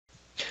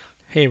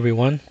Hey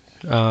everyone,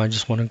 I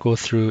just want to go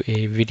through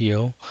a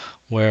video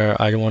where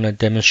I want to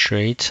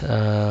demonstrate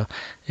a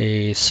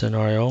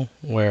scenario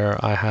where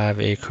I have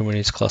a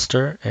Kubernetes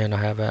cluster and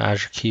I have an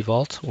Azure Key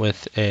Vault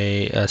with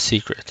a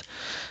secret.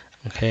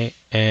 Okay,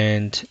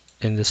 and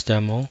in this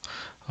demo,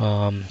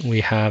 we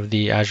have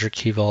the Azure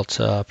Key Vault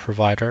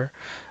provider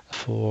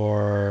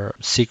for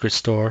Secret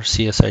Store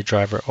CSI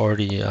Driver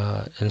already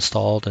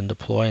installed and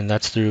deployed, and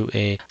that's through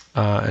an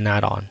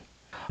add-on.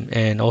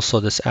 And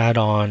also this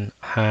add-on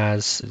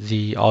has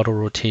the auto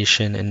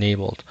rotation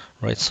enabled,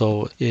 right?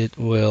 So it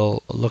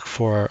will look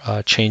for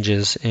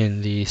changes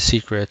in the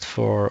secret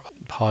for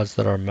pods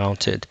that are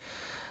mounted,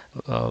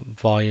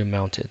 volume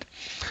mounted.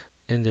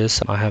 In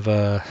this, I have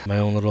my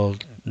own little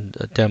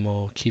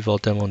demo, Key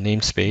Vault demo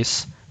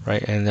namespace,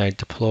 right? And I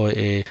deploy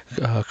a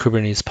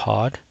Kubernetes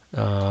pod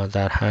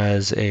that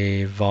has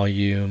a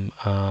volume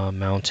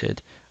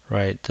mounted,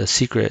 right? The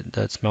secret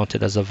that's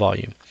mounted as a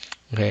volume.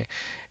 Okay,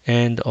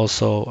 and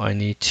also I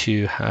need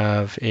to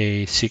have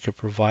a secret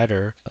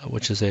provider,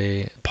 which is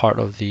a part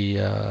of the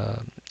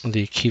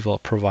Key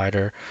Vault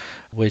provider,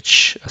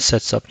 which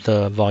sets up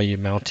the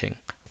volume mounting.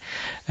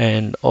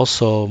 And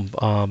also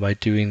by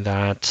doing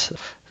that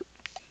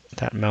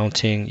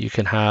mounting, you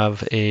can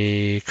have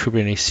a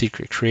Kubernetes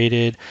secret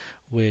created,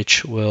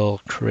 which will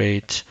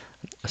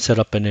set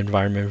up an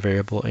environment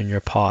variable in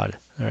your pod,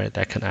 all right,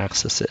 that can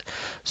access it.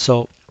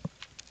 So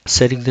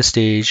setting the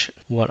stage,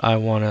 what I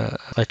want to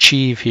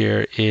achieve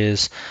here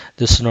is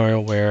the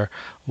scenario where,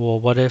 well,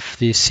 what if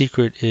the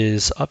secret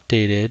is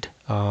updated?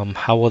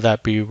 How will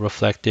that be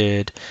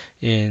reflected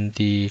in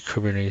the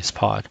Kubernetes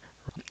pod?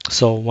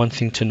 So one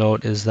thing to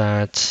note is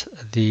that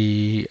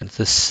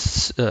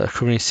this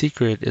Kubernetes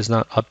secret is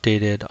not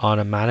updated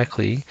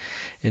automatically,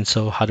 and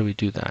so how do we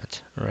do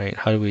that, right?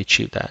 How do we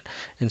achieve that?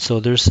 And so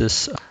there's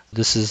this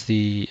is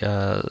the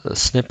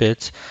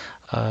snippet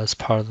as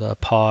part of the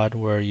pod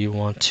where you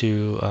want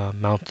to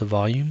mount the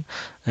volume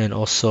and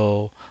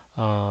also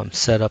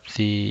set up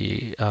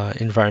the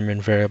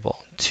environment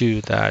variable to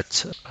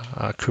that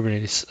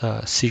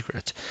Kubernetes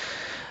secret.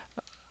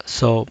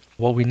 So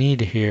what we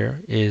need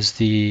here is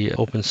the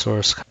open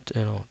source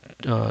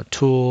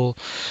tool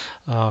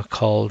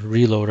called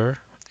Reloader.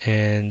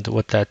 And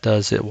what that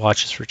does, it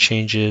watches for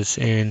changes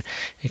in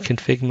a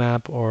config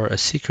map or a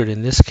secret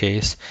in this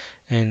case,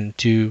 and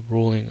do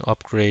ruling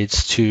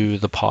upgrades to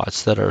the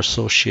pods that are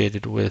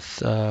associated with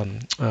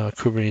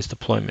Kubernetes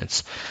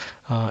deployments.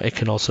 It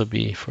can also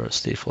be for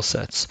stateful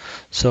sets.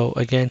 So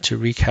again, to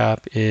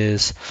recap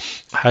is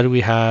how do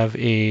we have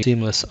a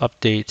seamless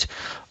update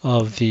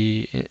of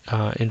the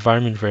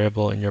environment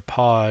variable in your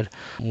pod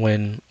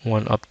when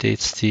one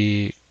updates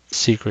the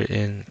secret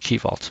in Key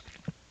Vault?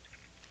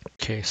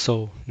 Okay,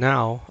 so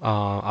now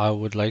I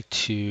would like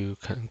to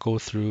go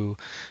through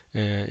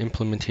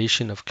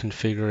implementation of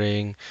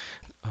configuring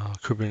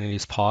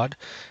Kubernetes pod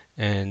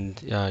and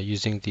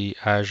using the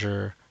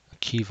Azure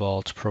Key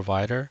Vault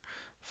provider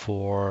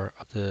for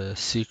the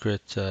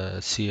Secret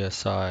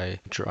CSI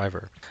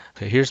Driver.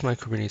 Okay, here's my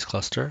Kubernetes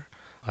cluster.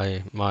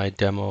 My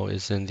demo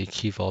is in the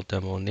Key Vault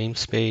demo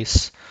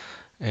namespace,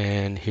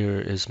 and here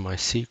is my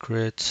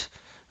secret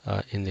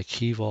in the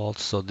Key Vault.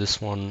 So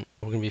this one,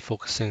 we're going to be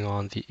focusing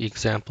on the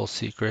example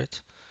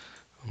secret.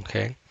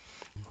 Okay.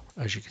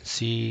 As you can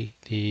see,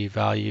 the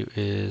value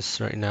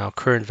is right now,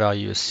 current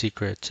value is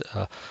secret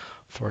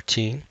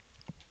 14.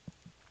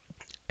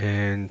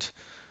 And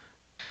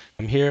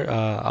I'm here,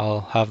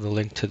 I'll have the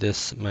link to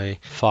this, my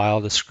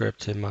file, the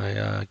script in my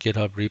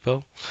GitHub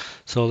repo.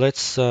 So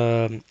let's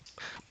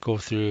go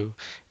through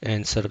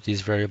and set up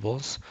these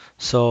variables.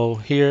 So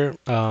here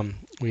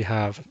we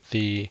have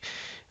the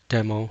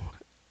demo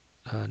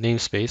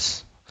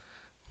namespace,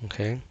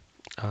 okay,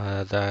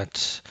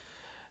 that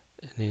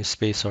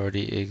namespace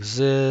already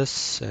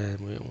exists, and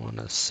we want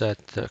to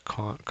set the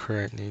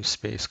current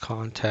namespace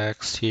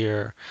context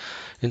here.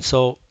 And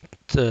so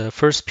the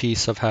first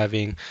piece of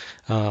having,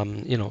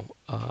 auto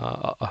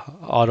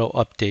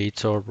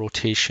update or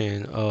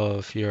rotation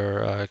of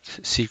your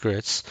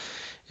secrets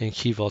in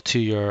Key Vault to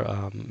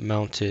your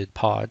mounted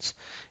pods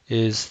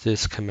is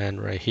this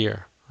command right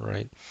here,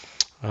 right?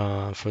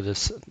 For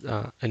this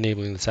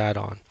enabling this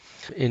add-on.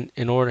 In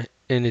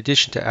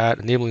addition to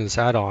enabling this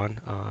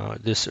add-on,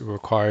 this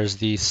requires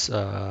these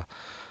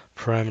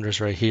parameters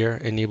right here: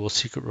 enable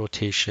secret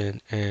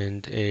rotation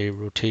and a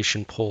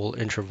rotation pole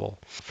interval.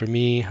 For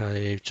me,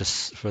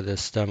 for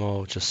this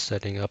demo, just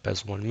setting up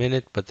as 1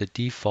 minute, but the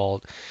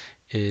default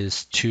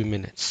is 2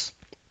 minutes.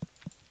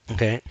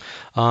 Okay,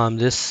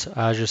 this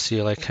Azure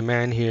CLI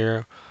command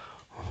here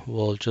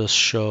will just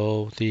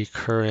show the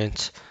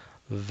current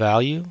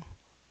value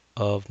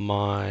of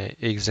my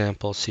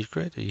example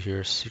secret.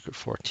 Here's secret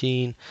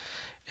 14,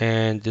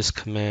 and this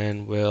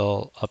command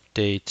will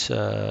update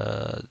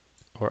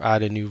or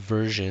add a new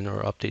version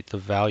or update the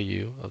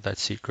value of that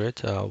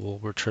secret. We'll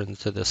return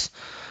to this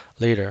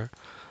later.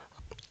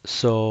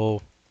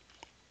 So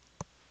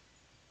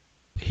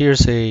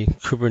here's a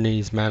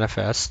Kubernetes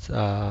manifest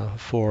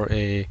for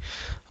a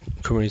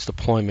Kubernetes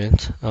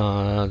deployment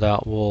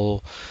that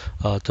will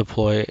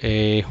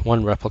deploy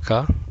one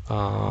replica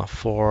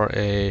for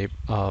a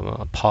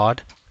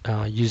pod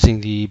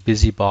using the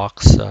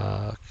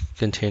BusyBox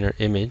container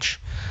image,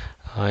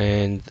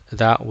 and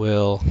that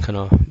will kind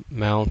of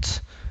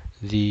mount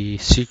the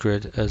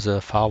secret as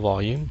a file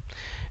volume,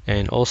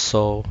 and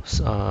also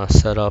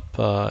set up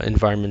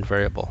environment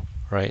variable,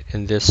 right?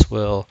 And this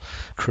will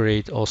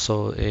create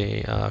also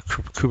a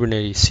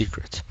Kubernetes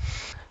secret.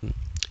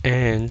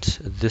 And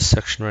this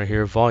section right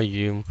here,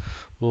 volume,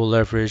 will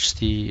leverage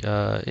the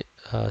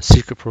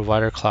secret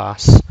provider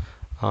class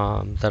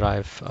that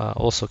I've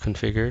also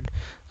configured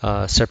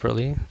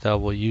separately, that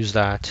will use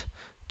that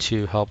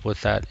to help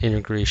with that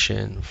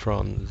integration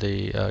from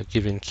the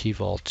given key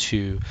vault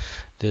to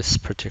this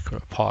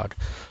particular pod.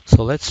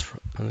 So let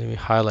me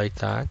highlight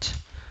that,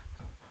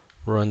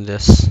 run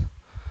this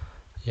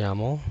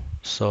YAML.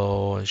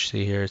 So as you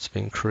see here, it's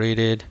been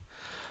created,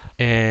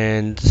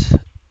 and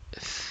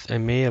I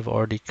may have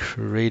already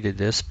created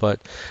this, but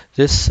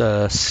this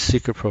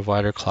secret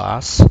provider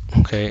class,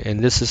 okay,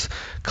 and this is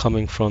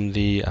coming from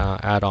the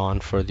add-on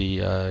for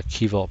the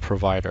Key Vault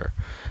Provider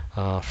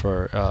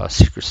for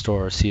Secret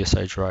Store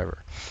CSI Driver.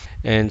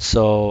 And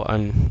so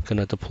I'm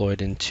gonna deploy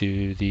it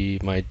into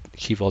my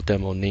Key Vault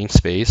demo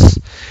namespace,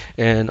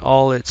 and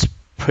all it's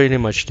pretty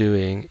much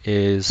doing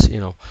is,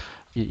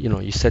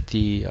 you set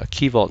the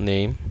Key Vault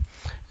name,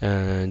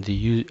 and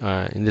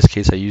in this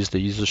case I use the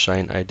user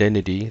sign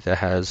identity that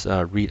has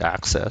read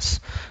access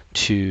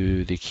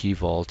to the Key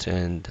Vault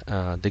and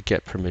the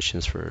get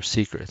permissions for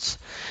secrets.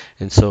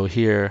 And so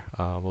here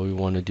what we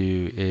want to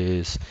do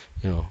is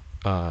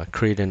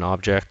create an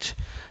object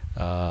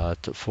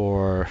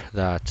for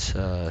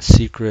that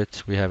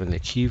secret we have in the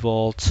Key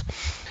Vault,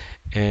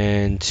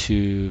 and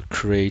to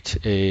create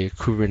a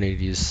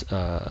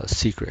Kubernetes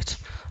secret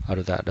out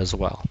of that as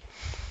well.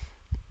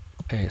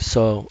 Okay,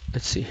 so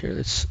let's see here.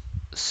 Let's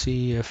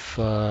see if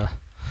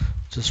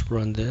just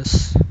run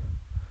this.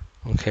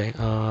 Okay,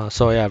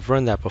 so yeah, I've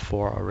run that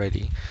before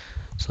already,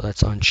 so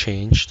that's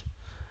unchanged.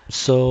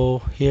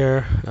 So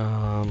here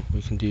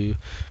we can do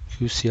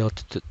QCL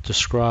to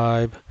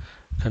describe,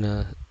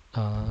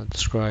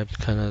 describe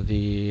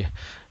the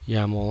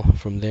YAML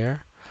from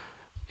there.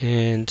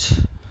 And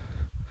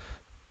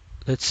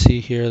let's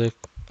see here, the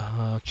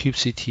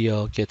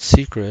kubectl gets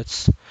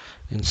secrets,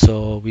 and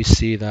so we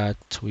see that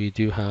we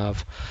do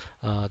have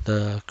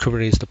the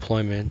Kubernetes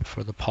deployment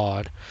for the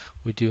pod.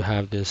 We do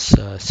have this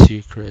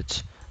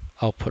secret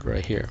output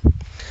right here.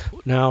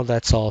 Now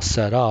that's all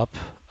set up,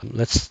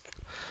 let's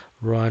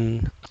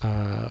run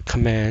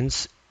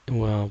commands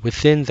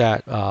within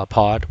that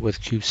pod with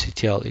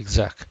kubectl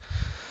exec.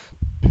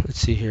 Let's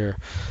see here.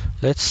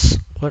 What's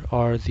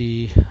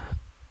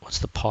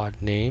the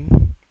pod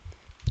name?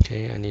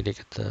 Okay, I need to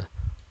get the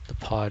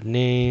pod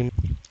name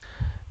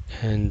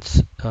and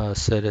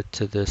set it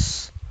to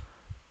this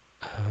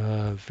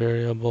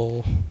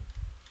variable,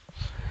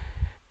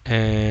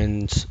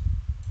 and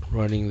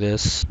running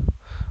this,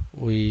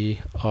 we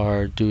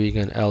are doing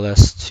an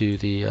ls to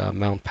the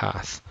mount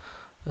path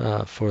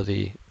for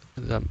the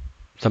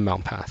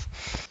mount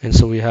path. And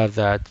so we have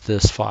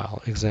this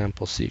file,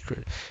 example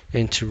secret,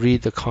 and to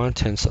read the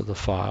contents of the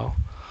file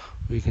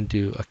we can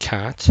do a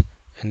cat,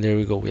 and there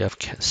we go, we have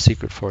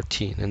secret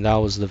 14, and that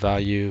was the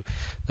value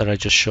that I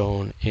just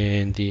shown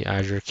in the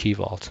Azure Key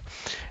Vault.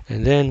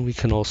 And then we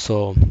can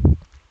also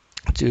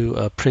do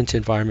a print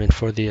environment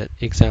for the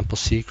example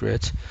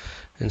secret,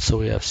 and so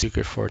we have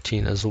secret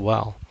 14 as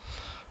well.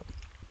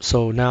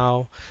 So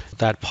now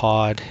that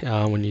pod,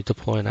 when you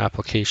deploy an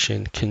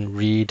application, can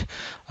read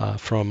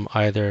from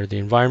either the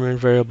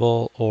environment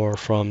variable or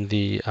from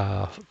the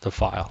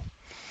file.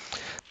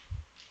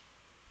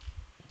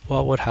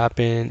 What would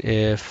happen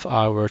if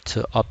I were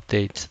to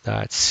update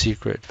that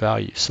secret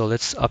value? So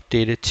let's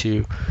update it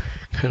to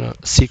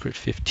secret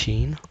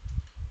 15.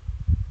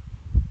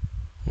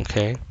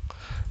 Okay,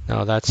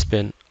 now that's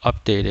been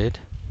updated.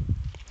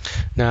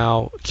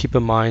 Now keep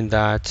in mind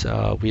that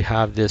we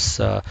have this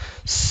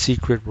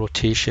secret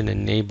rotation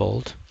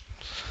enabled.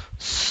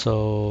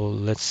 So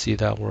let's see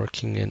that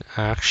working in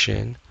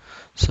action.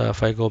 So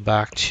if I go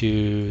back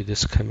to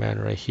this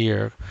command right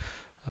here,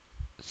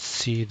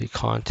 see the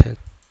content,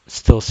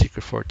 still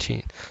secret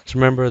 14. So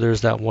remember,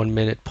 there's that 1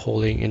 minute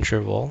polling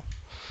interval.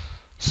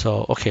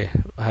 So okay,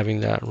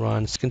 having that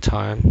run second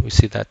time, we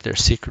see that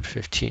there's secret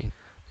 15.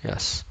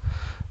 Yes.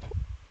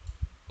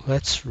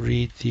 Let's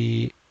read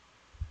the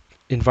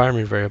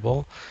environment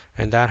variable,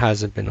 and that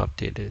hasn't been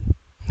updated.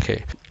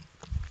 Okay,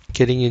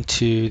 getting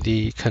into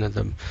the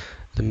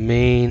the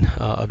main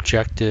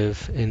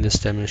objective in this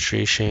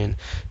demonstration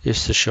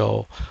is to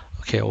show,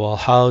 okay, well,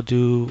 how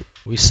do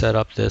we set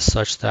up this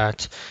such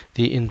that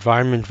the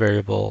environment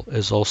variable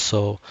is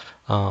also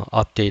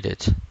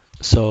updated?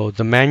 So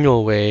the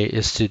manual way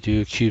is to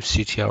do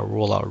kubectl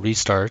rollout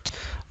restart,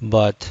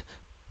 but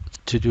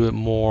to do it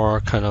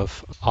more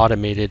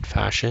automated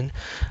fashion,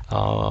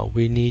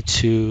 we need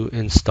to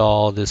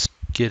install this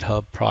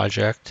GitHub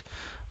project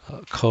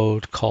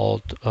code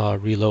called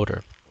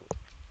Reloader.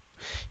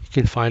 You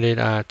can find it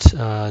at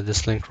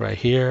this link right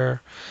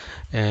here,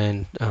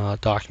 and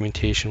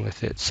documentation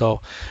with it.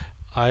 So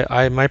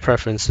my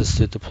preference is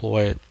to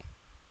deploy it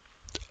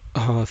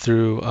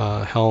through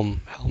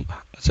Helm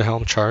as a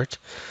Helm chart.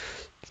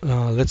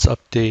 Let's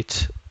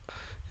update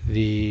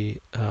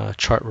the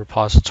chart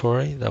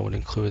repository. That would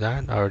include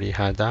that. I already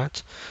had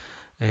that.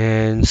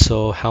 And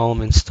so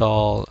Helm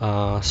install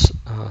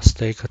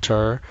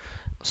stakeator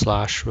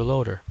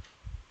 /reloader.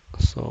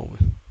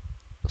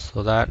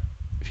 So that,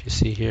 if you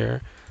see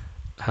here,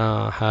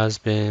 has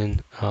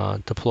been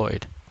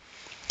deployed.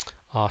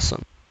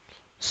 Awesome.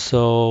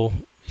 So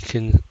you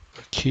can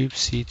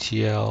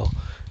kubectl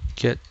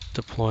get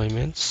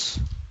deployments,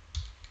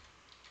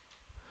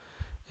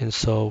 and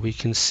so we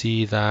can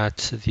see that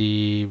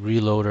the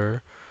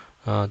reloader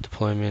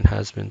deployment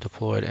has been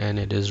deployed and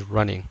it is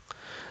running.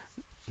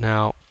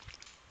 Now,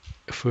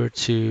 if we were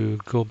to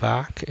go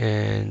back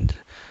and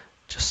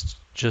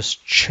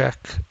just check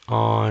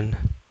on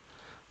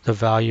the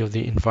value of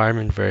the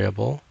environment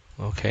variable,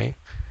 okay,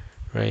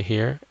 right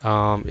here,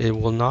 it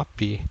will not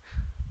be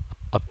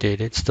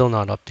updated, still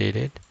not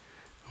updated,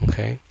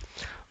 okay.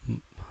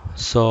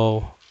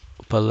 So,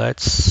 but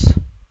let's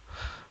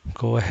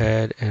go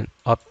ahead and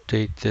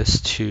update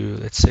this to,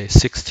 let's say,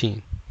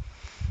 16,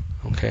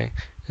 okay.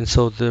 And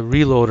so the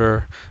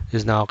reloader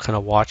is now kind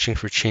of watching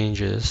for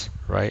changes,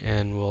 right,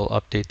 and will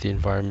update the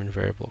environment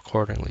variable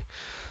accordingly.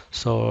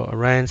 So I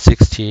ran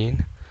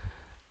 16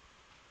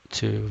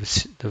 to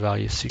the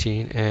value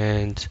 16,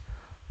 and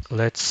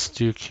let's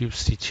do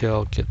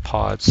kubectl get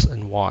pods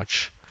and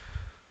watch.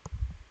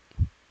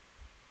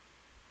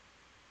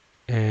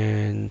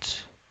 And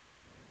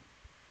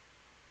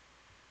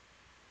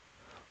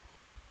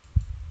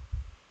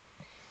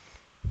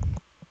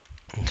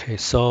okay,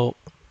 so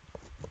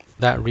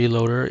that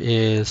reloader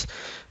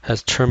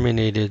has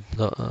terminated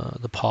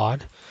the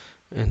pod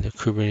and the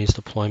Kubernetes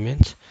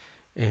deployment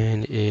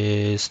and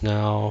is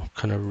now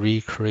kind of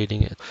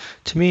recreating it.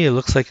 To me, it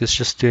looks like it's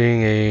just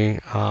doing a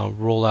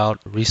rollout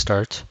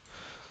restart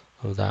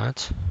of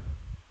that.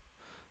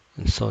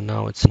 And so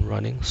now it's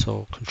running.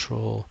 So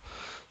Control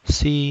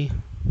C.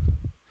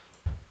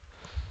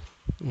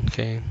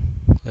 Okay,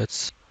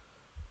 let's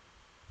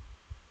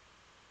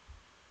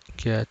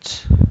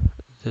get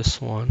this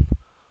one.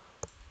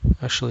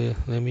 Actually,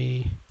 let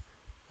me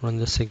run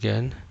this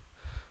again.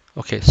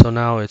 Okay, so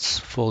now it's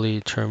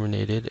fully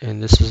terminated,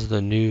 and this is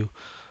the new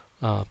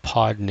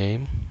pod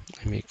name.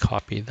 Let me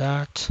copy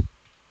that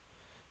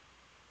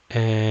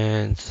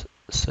and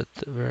set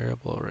the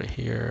variable right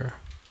here.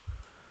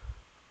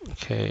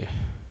 Okay,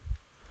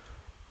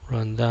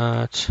 run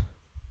that,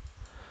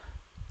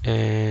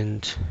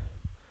 and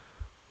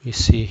we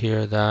see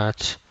here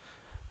that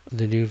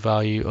the new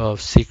value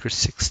of secret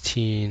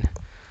 16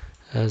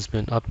 has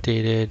been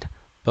updated,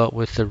 but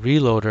with the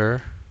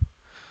reloader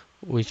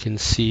we can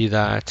see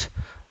that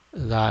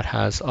that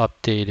has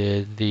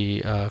updated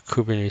the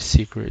Kubernetes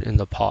secret in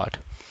the pod.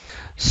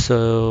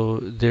 So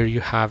there you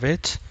have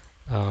it.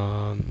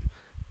 I've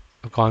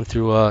gone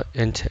through a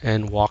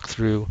end-to-end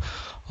walkthrough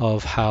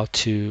of how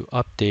to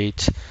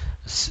update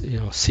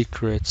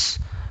secrets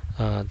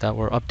that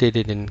were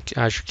updated in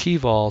Azure Key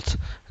Vault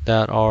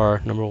that are,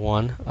 number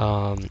one,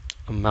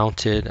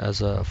 mounted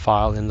as a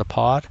file in the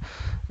pod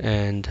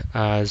and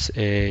as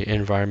a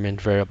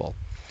environment variable.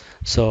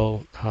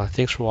 So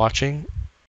thanks for watching,